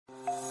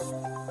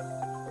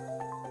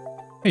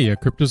Heya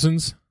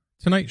Cryptozens,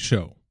 tonight's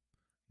show.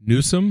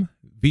 Newsom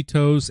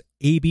vetoes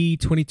AB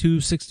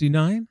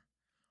 2269,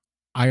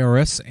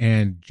 IRS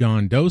and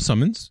John Doe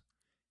summons,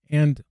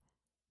 and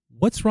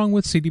what's wrong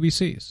with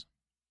CBDCs?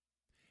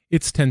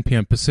 It's 10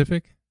 p.m.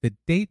 Pacific. The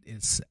date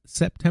is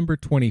September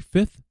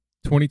 25th,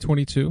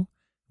 2022.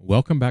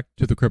 Welcome back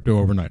to the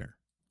Crypto Overnighter.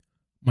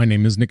 My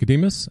name is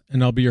Nicodemus,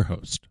 and I'll be your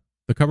host.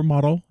 The cover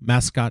model,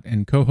 mascot,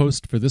 and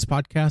co-host for this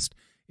podcast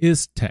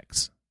is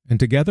Tex. And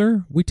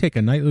together, we take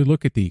a nightly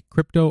look at the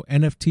crypto,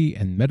 NFT,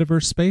 and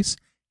metaverse space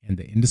and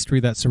the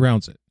industry that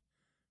surrounds it.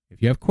 If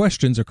you have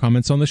questions or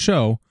comments on the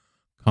show,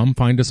 come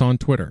find us on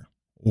Twitter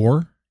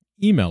or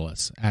email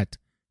us at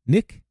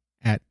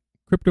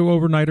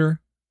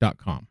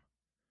nick@cryptoovernighter.com.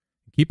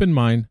 Keep in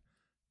mind,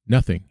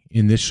 nothing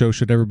in this show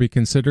should ever be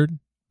considered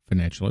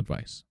financial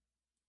advice.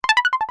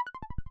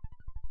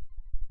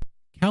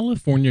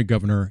 California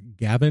Governor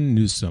Gavin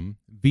Newsom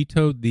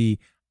vetoed the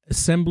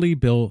Assembly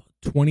Bill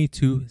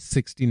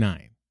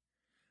 2269.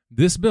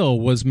 This bill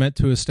was meant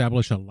to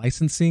establish a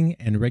licensing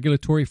and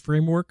regulatory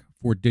framework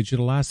for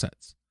digital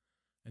assets.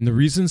 And the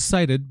reason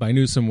cited by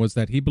Newsom was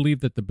that he believed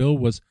that the bill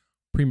was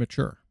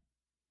premature.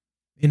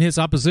 In his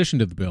opposition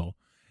to the bill,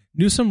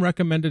 Newsom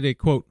recommended a,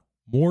 quote,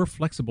 more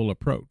flexible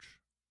approach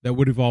that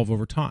would evolve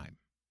over time.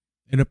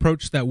 An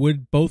approach that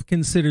would both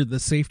consider the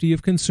safety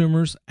of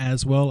consumers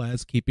as well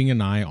as keeping an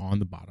eye on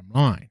the bottom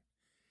line.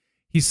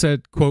 He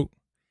said, quote,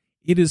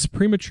 it is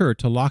premature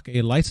to lock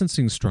a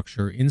licensing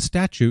structure in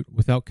statute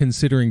without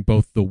considering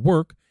both the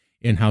work,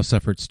 in-house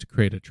efforts to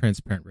create a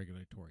transparent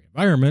regulatory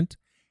environment,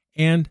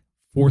 and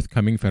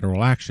forthcoming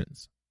federal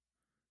actions.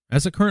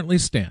 As it currently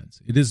stands,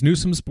 it is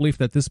Newsom's belief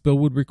that this bill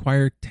would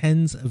require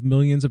tens of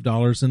millions of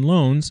dollars in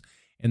loans,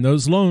 and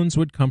those loans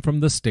would come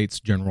from the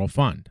state's general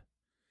fund.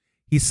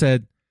 He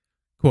said,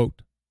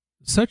 quote,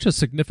 such a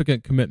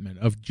significant commitment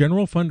of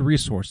general fund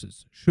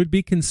resources should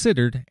be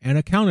considered and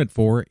accounted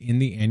for in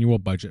the annual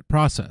budget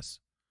process.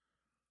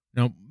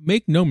 Now,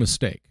 make no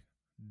mistake,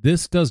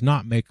 this does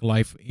not make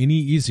life any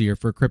easier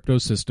for crypto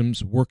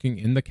systems working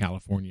in the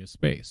California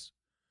space.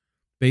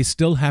 They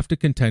still have to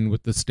contend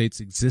with the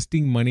state's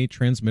existing money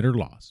transmitter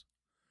laws.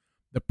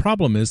 The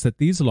problem is that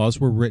these laws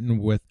were written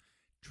with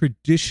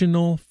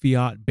traditional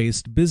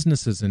fiat-based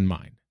businesses in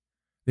mind.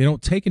 They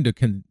don't take into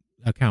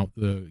account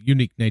the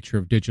unique nature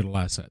of digital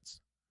assets.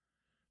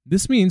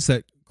 This means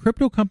that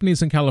crypto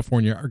companies in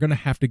California are going to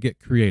have to get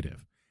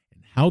creative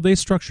in how they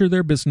structure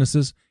their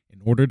businesses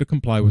in order to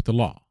comply with the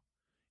law.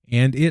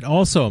 And it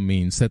also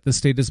means that the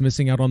state is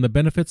missing out on the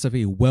benefits of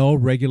a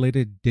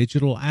well-regulated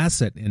digital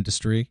asset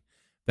industry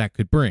that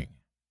could bring.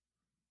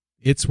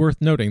 It's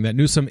worth noting that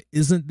Newsom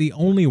isn't the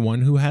only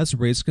one who has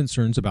raised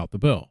concerns about the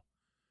bill.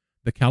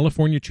 The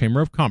California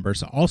Chamber of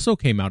Commerce also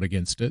came out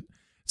against it,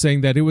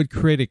 saying that it would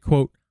create a,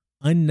 quote,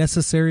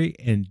 unnecessary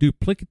and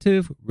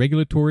duplicative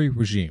regulatory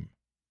regime.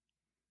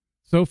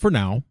 So for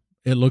now,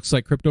 it looks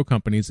like crypto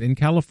companies in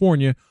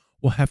California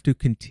will have to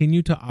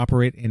continue to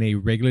operate in a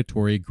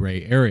regulatory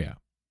gray area.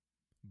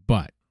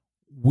 But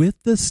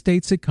with the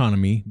state's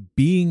economy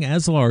being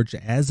as large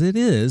as it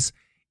is,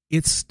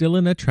 it's still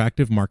an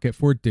attractive market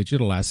for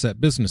digital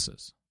asset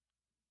businesses.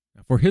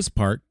 Now, for his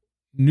part,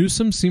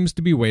 Newsom seems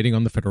to be waiting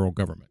on the federal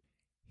government.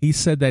 He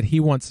said that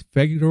he wants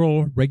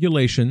federal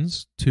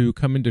regulations to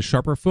come into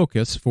sharper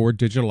focus for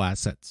digital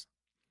assets.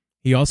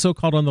 He also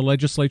called on the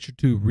legislature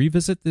to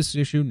revisit this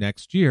issue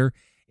next year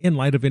in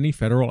light of any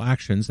federal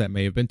actions that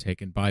may have been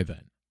taken by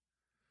then.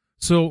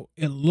 So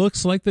it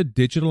looks like the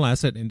digital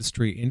asset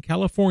industry in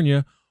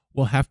California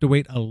will have to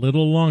wait a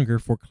little longer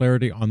for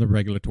clarity on the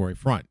regulatory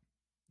front.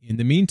 In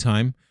the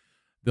meantime,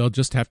 they'll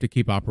just have to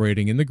keep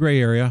operating in the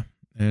gray area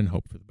and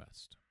hope for the best.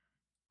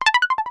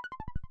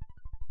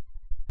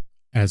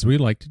 As we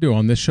like to do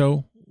on this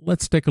show,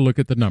 let's take a look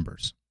at the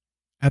numbers.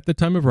 At the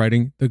time of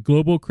writing, the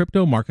global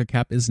crypto market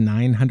cap is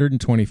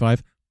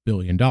 $925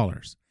 billion.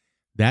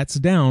 That's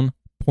down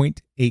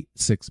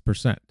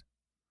 0.86%.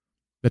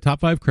 The top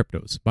 5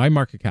 cryptos by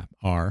market cap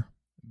are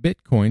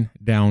Bitcoin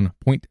down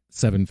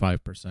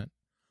 0.75%,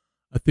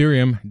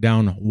 Ethereum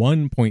down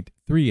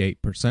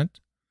 1.38%,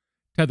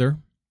 Tether,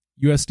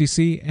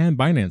 USDC, and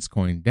Binance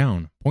Coin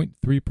down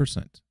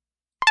 0.3%.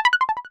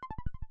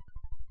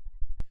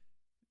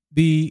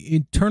 The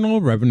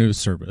Internal Revenue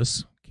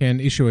Service can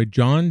issue a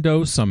John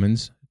Doe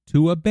summons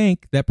to a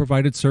bank that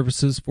provided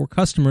services for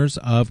customers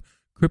of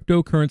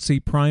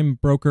cryptocurrency prime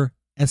broker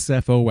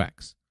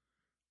SFOX.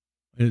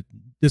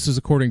 This is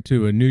according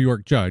to a New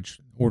York judge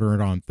ordered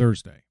on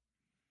Thursday.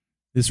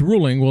 This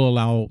ruling will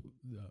allow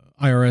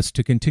IRS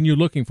to continue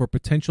looking for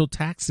potential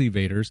tax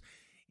evaders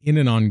in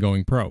an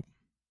ongoing probe.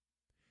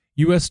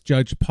 U.S.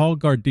 Judge Paul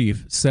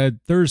Gardif said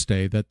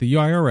Thursday that the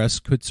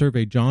IRS could serve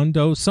a John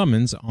Doe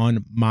summons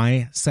on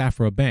My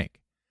Safra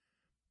Bank.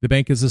 The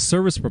bank is a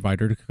service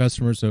provider to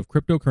customers of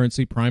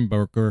cryptocurrency prime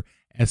broker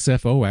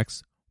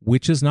SFOX,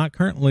 which is not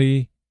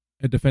currently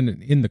a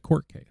defendant in the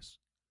court case.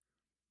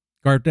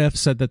 Gardif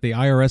said that the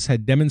IRS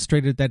had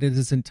demonstrated that it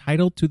is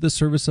entitled to the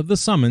service of the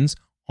summons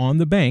on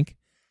the bank,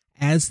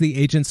 as the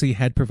agency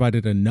had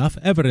provided enough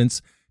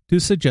evidence to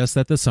suggest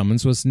that the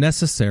summons was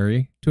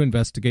necessary to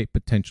investigate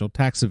potential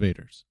tax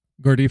evaders.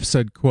 Gardif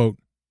said, quote,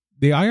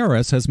 "The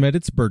IRS has met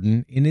its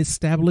burden in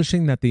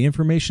establishing that the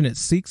information it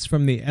seeks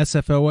from the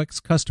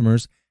SFOX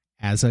customers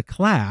as a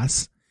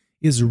class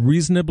is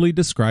reasonably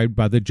described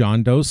by the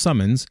John Doe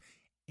summons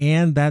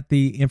and that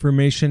the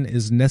information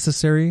is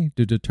necessary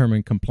to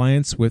determine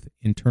compliance with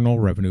internal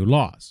revenue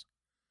laws.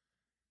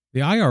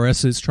 The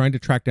IRS is trying to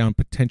track down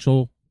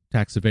potential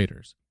tax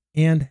evaders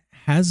and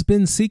has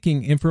been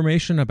seeking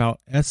information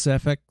about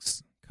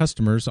SFX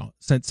customers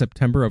since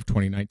September of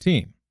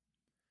 2019.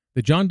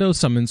 The John Doe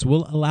summons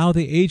will allow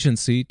the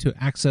agency to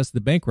access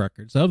the bank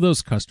records of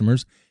those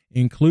customers,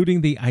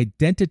 including the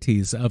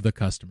identities of the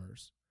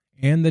customers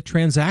and the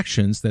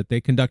transactions that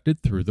they conducted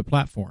through the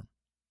platform.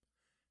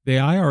 The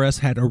IRS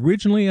had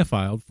originally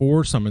filed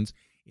for summons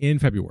in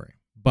February,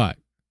 but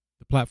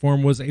the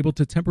platform was able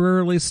to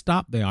temporarily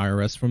stop the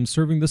IRS from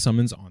serving the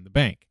summons on the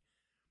bank.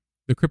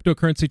 The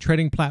cryptocurrency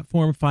trading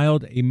platform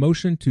filed a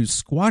motion to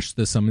squash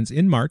the summons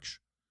in March,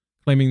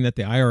 claiming that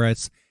the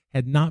IRS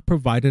had not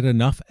provided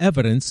enough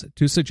evidence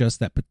to suggest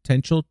that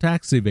potential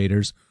tax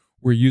evaders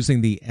were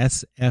using the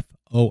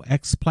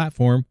SFOX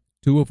platform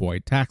to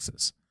avoid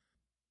taxes.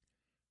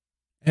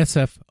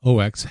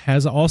 SFOX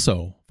has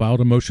also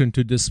filed a motion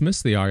to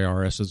dismiss the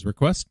IRS's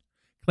request,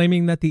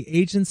 claiming that the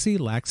agency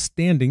lacks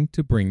standing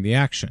to bring the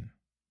action.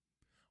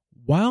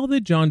 While the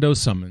John Doe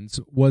summons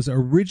was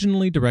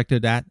originally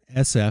directed at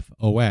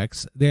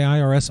SFOX, the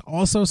IRS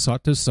also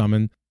sought to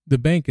summon the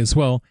bank as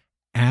well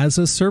as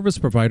a service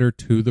provider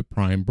to the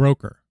prime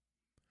broker.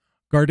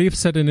 Gardif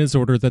said in his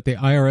order that the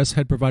IRS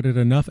had provided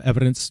enough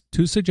evidence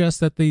to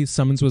suggest that the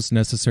summons was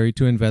necessary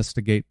to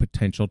investigate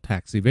potential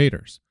tax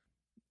evaders.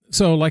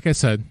 So, like I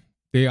said,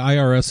 the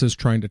IRS is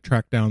trying to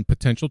track down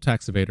potential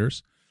tax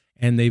evaders,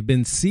 and they've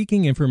been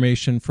seeking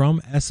information from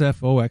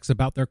SFOX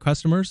about their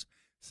customers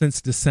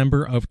since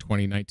December of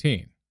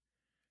 2019.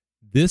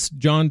 This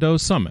John Doe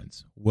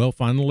summons will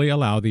finally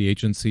allow the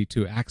agency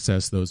to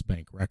access those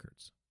bank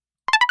records.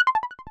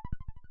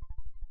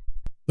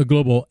 The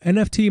global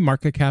NFT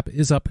market cap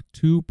is up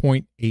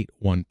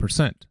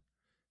 2.81%.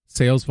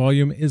 Sales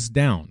volume is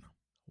down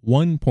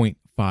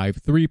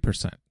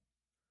 1.53%.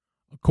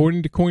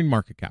 According to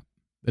CoinMarketCap,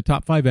 the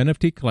top 5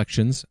 NFT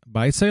collections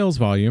by sales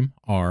volume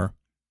are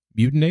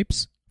Mutant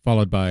Apes,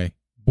 followed by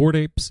Bored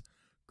Apes,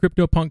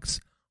 CryptoPunks,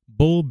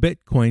 Bull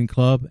Bitcoin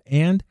Club,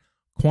 and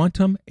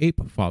Quantum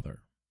Ape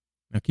Father.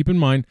 Now keep in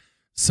mind,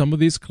 some of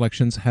these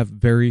collections have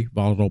very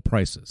volatile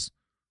prices,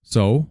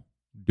 so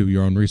do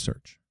your own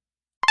research.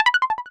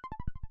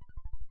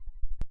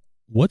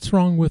 What's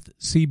wrong with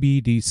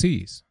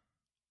CBDCs?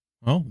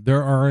 Well,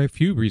 there are a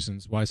few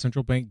reasons why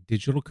central bank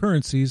digital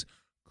currencies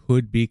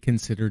could be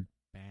considered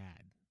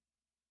bad.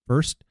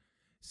 First,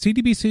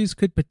 CBDCs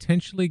could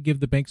potentially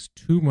give the banks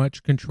too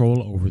much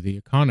control over the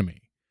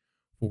economy.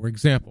 For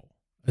example,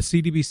 a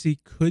CBDC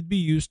could be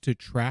used to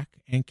track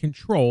and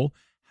control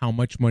how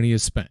much money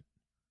is spent,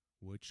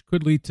 which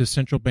could lead to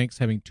central banks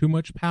having too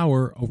much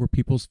power over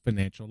people's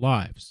financial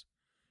lives.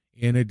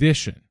 In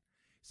addition,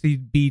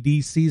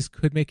 CBDCs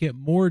could make it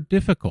more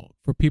difficult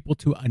for people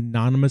to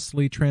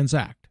anonymously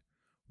transact,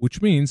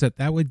 which means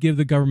that would give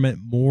the government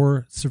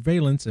more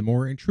surveillance and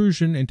more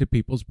intrusion into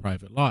people's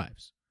private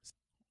lives.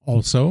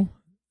 Also,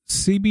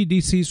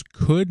 CBDCs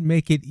could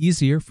make it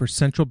easier for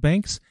central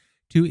banks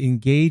to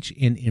engage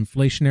in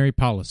inflationary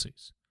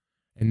policies,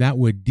 and that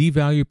would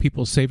devalue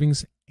people's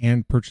savings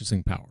and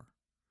purchasing power.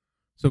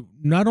 So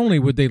not only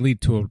would they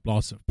lead to a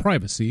loss of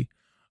privacy,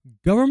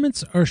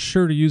 governments are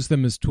sure to use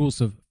them as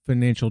tools of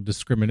financial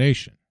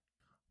discrimination.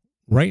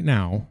 Right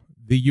now,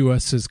 the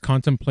U.S. is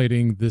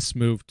contemplating this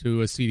move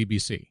to a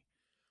CBDC.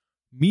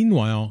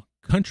 Meanwhile,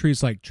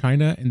 countries like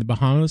China and the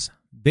Bahamas,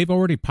 they've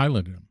already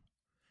piloted them.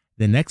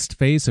 The next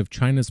phase of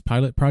China's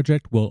pilot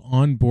project will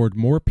onboard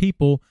more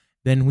people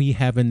than we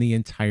have in the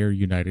entire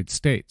United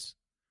States.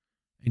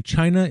 And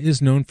China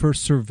is known for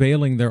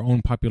surveilling their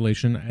own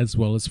population as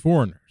well as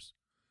foreigners.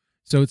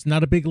 So it's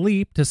not a big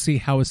leap to see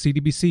how a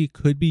CBDC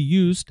could be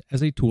used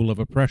as a tool of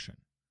oppression.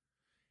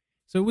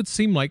 So it would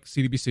seem like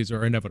CBDCs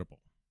are inevitable.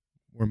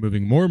 We're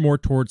moving more and more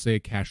towards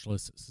a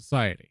cashless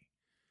society.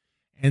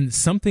 And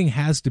something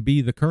has to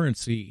be the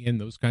currency in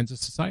those kinds of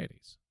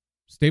societies.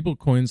 Stable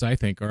coins, I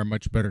think, are a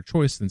much better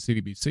choice than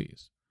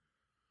CBDCs.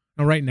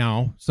 Now, right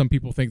now, some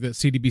people think that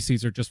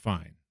CBDCs are just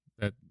fine,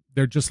 that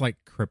they're just like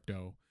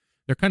crypto.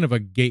 They're kind of a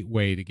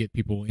gateway to get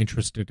people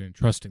interested in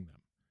trusting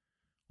them.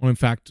 Well, in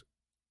fact,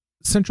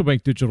 central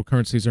bank digital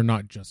currencies are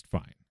not just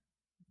fine.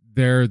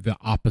 They're the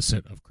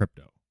opposite of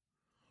crypto.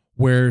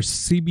 Where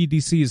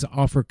CBDCs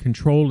offer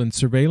control and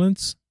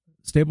surveillance,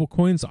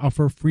 stablecoins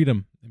offer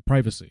freedom and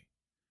privacy.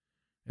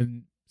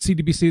 And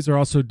CBDCs are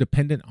also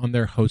dependent on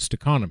their host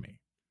economy.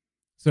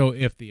 So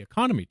if the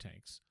economy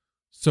tanks,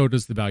 so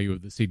does the value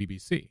of the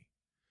CBDC.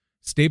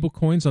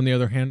 Stablecoins, on the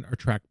other hand, are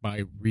tracked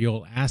by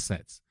real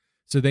assets,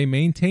 so they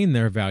maintain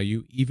their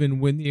value even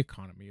when the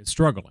economy is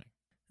struggling.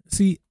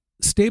 See,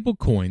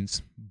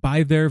 stablecoins,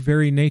 by their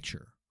very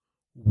nature,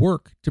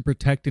 work to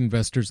protect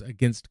investors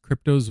against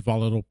crypto's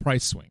volatile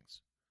price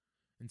swings.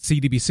 And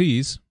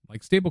CBDCs,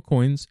 like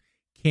stablecoins,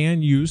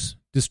 can use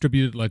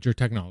distributed ledger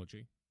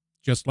technology,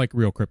 just like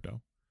real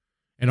crypto.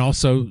 And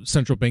also,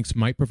 central banks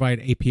might provide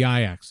API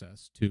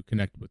access to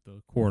connect with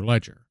the core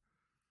ledger.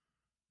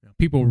 Now,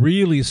 people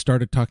really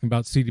started talking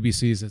about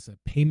CBDCs as a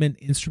payment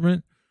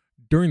instrument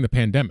during the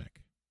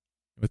pandemic.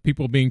 With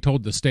people being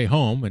told to stay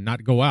home and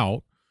not go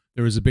out,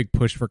 there was a big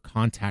push for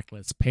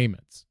contactless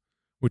payments,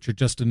 which are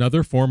just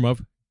another form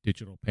of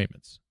digital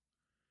payments.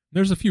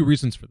 There's a few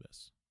reasons for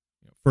this.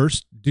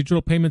 First,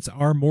 digital payments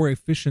are more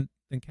efficient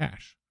than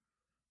cash.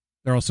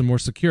 They're also more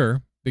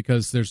secure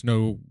because there's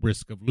no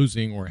risk of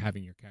losing or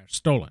having your cash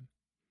stolen.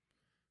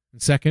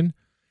 And second,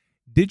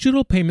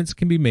 digital payments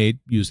can be made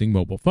using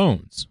mobile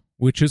phones,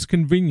 which is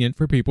convenient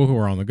for people who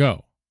are on the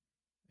go.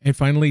 And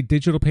finally,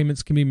 digital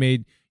payments can be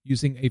made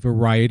using a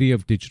variety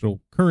of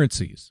digital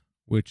currencies,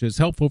 which is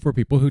helpful for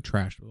people who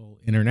travel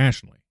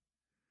internationally.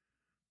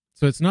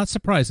 So it's not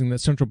surprising that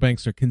central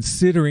banks are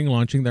considering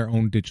launching their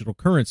own digital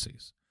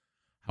currencies.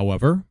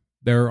 However,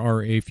 there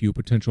are a few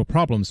potential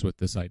problems with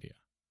this idea.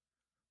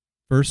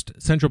 First,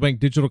 central bank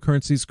digital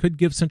currencies could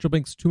give central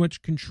banks too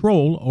much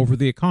control over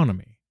the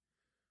economy.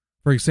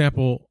 For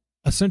example,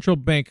 a central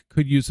bank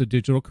could use a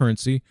digital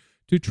currency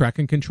to track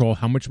and control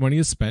how much money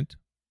is spent,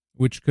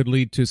 which could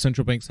lead to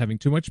central banks having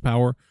too much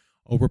power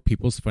over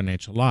people's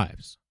financial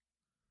lives.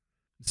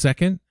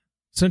 Second,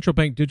 central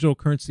bank digital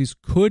currencies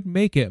could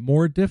make it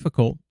more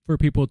difficult for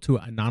people to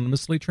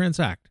anonymously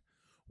transact,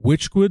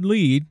 which could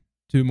lead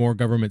to more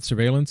government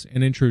surveillance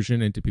and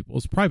intrusion into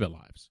people's private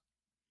lives.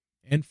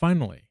 And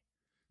finally,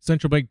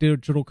 central bank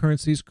digital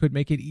currencies could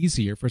make it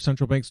easier for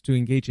central banks to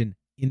engage in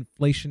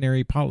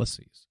inflationary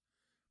policies.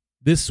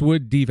 This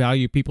would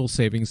devalue people's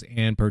savings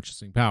and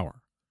purchasing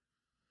power.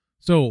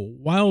 So,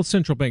 while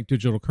central bank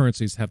digital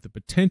currencies have the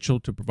potential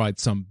to provide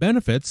some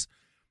benefits,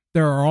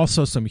 there are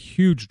also some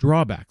huge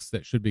drawbacks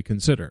that should be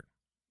considered.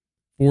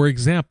 For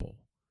example,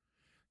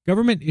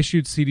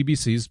 government-issued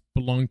CBDCs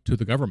belong to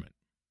the government.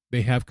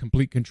 They have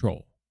complete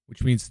control,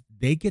 which means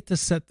they get to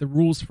set the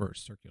rules for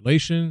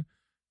circulation,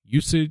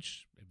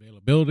 usage,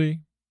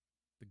 availability.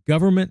 The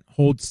government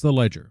holds the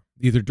ledger,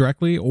 either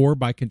directly or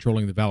by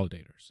controlling the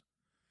validators.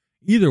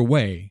 Either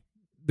way,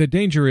 the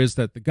danger is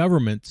that the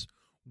governments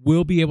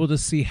will be able to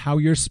see how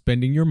you're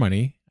spending your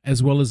money,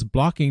 as well as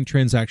blocking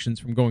transactions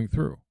from going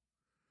through.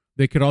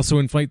 They could also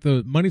inflate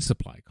the money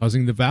supply,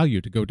 causing the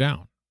value to go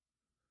down.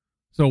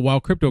 So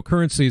while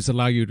cryptocurrencies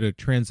allow you to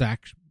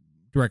transact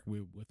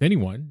directly with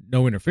anyone,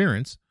 no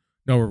interference,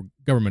 no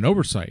government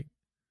oversight,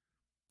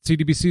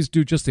 CBDCs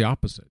do just the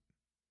opposite.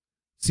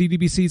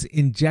 CBDCs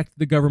inject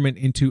the government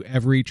into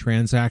every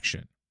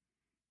transaction.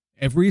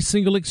 Every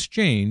single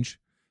exchange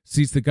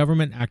sees the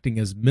government acting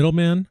as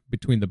middleman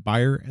between the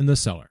buyer and the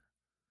seller.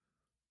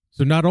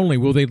 So not only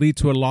will they lead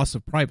to a loss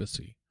of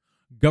privacy,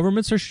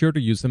 governments are sure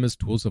to use them as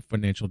tools of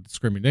financial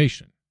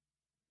discrimination.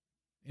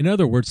 In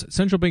other words,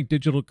 central bank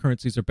digital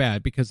currencies are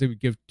bad because they would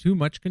give too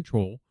much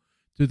control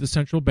to the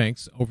central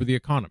banks over the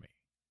economy.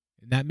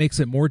 And that makes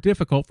it more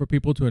difficult for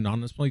people to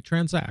anonymously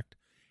transact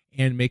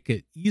and make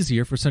it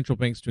easier for central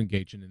banks to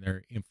engage in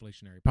their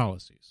inflationary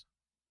policies.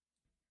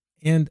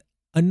 And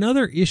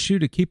another issue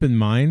to keep in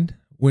mind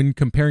when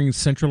comparing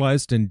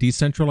centralized and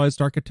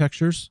decentralized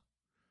architectures,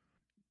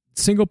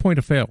 single point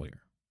of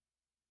failure.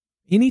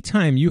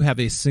 Anytime you have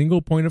a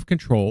single point of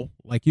control,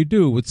 like you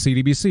do with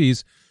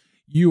CBDCs,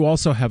 you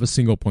also have a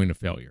single point of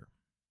failure.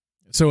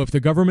 So if the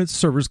government's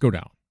servers go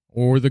down,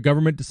 or the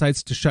government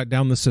decides to shut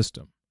down the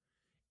system,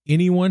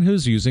 anyone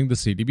who's using the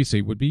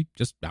CBDC would be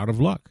just out of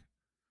luck.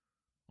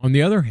 On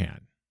the other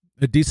hand,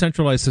 a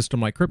decentralized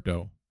system like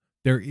crypto,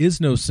 there is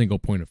no single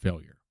point of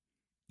failure.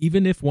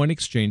 Even if one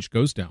exchange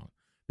goes down,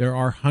 there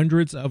are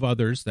hundreds of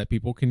others that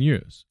people can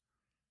use.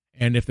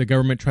 And if the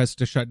government tries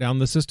to shut down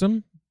the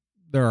system,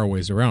 there are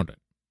ways around it.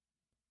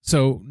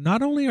 So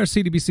not only are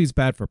CBDCs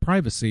bad for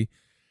privacy,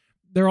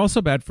 they're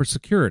also bad for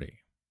security.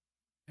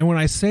 And when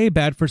I say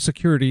bad for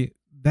security,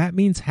 that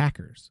means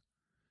hackers.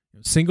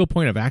 Single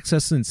point of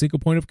access and single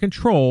point of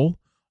control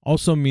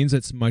also means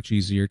it's much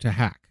easier to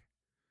hack.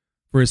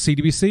 For a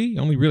CBDC, you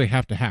only really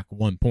have to hack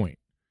one point.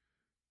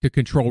 To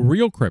control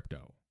real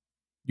crypto,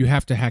 you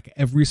have to hack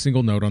every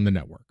single node on the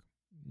network.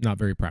 Not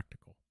very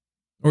practical.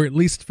 Or at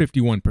least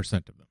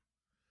 51% of them.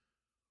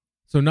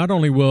 So not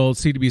only will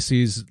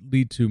CBDCs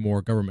lead to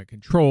more government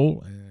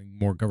control and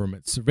more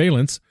government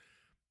surveillance,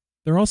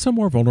 they're also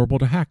more vulnerable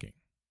to hacking.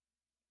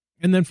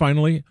 And then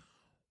finally,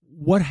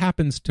 what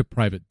happens to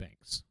private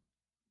banks?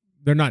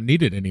 They're not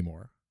needed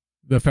anymore.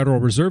 The Federal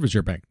Reserve is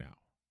your bank now.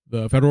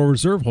 The Federal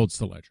Reserve holds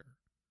the ledger.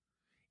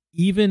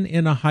 Even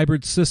in a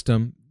hybrid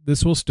system,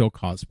 this will still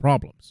cause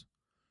problems.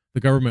 The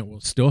government will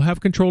still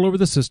have control over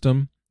the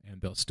system, and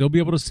they'll still be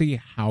able to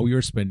see how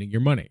you're spending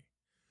your money.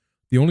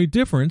 The only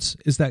difference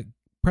is that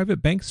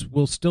private banks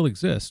will still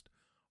exist,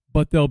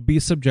 but they'll be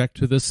subject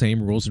to the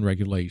same rules and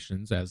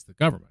regulations as the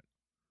government.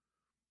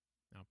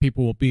 Now,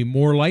 people will be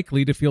more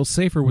likely to feel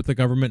safer with the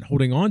government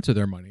holding on to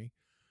their money.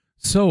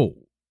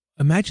 So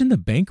imagine the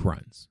bank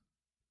runs.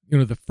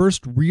 The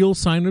first real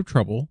sign of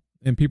trouble,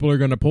 and people are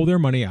going to pull their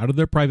money out of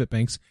their private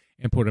banks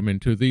and put them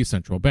into the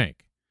central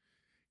bank.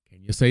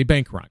 Can you say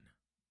bank run?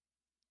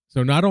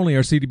 So not only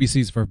are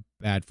CBDCs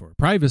bad for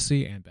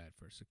privacy and bad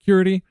for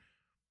security,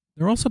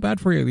 they're also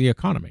bad for the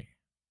economy.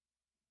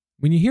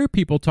 When you hear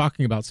people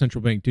talking about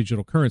central bank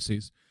digital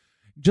currencies,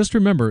 just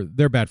remember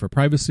they're bad for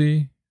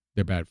privacy,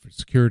 they're bad for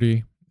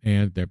security,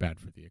 and they're bad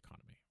for the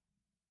economy.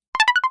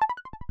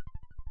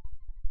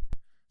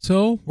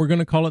 So we're going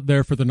to call it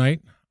there for the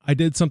night. I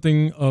did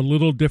something a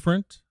little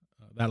different.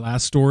 That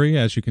last story,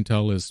 as you can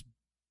tell, is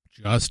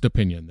just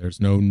opinion. There's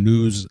no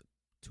news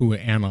to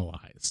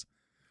analyze.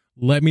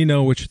 Let me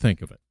know what you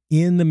think of it.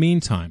 In the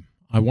meantime,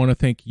 I want to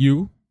thank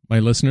you, my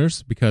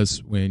listeners,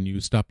 because when you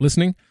stop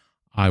listening,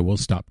 I will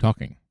stop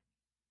talking.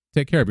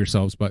 Take care of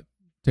yourselves, but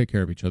take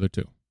care of each other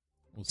too.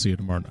 We'll see you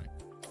tomorrow night.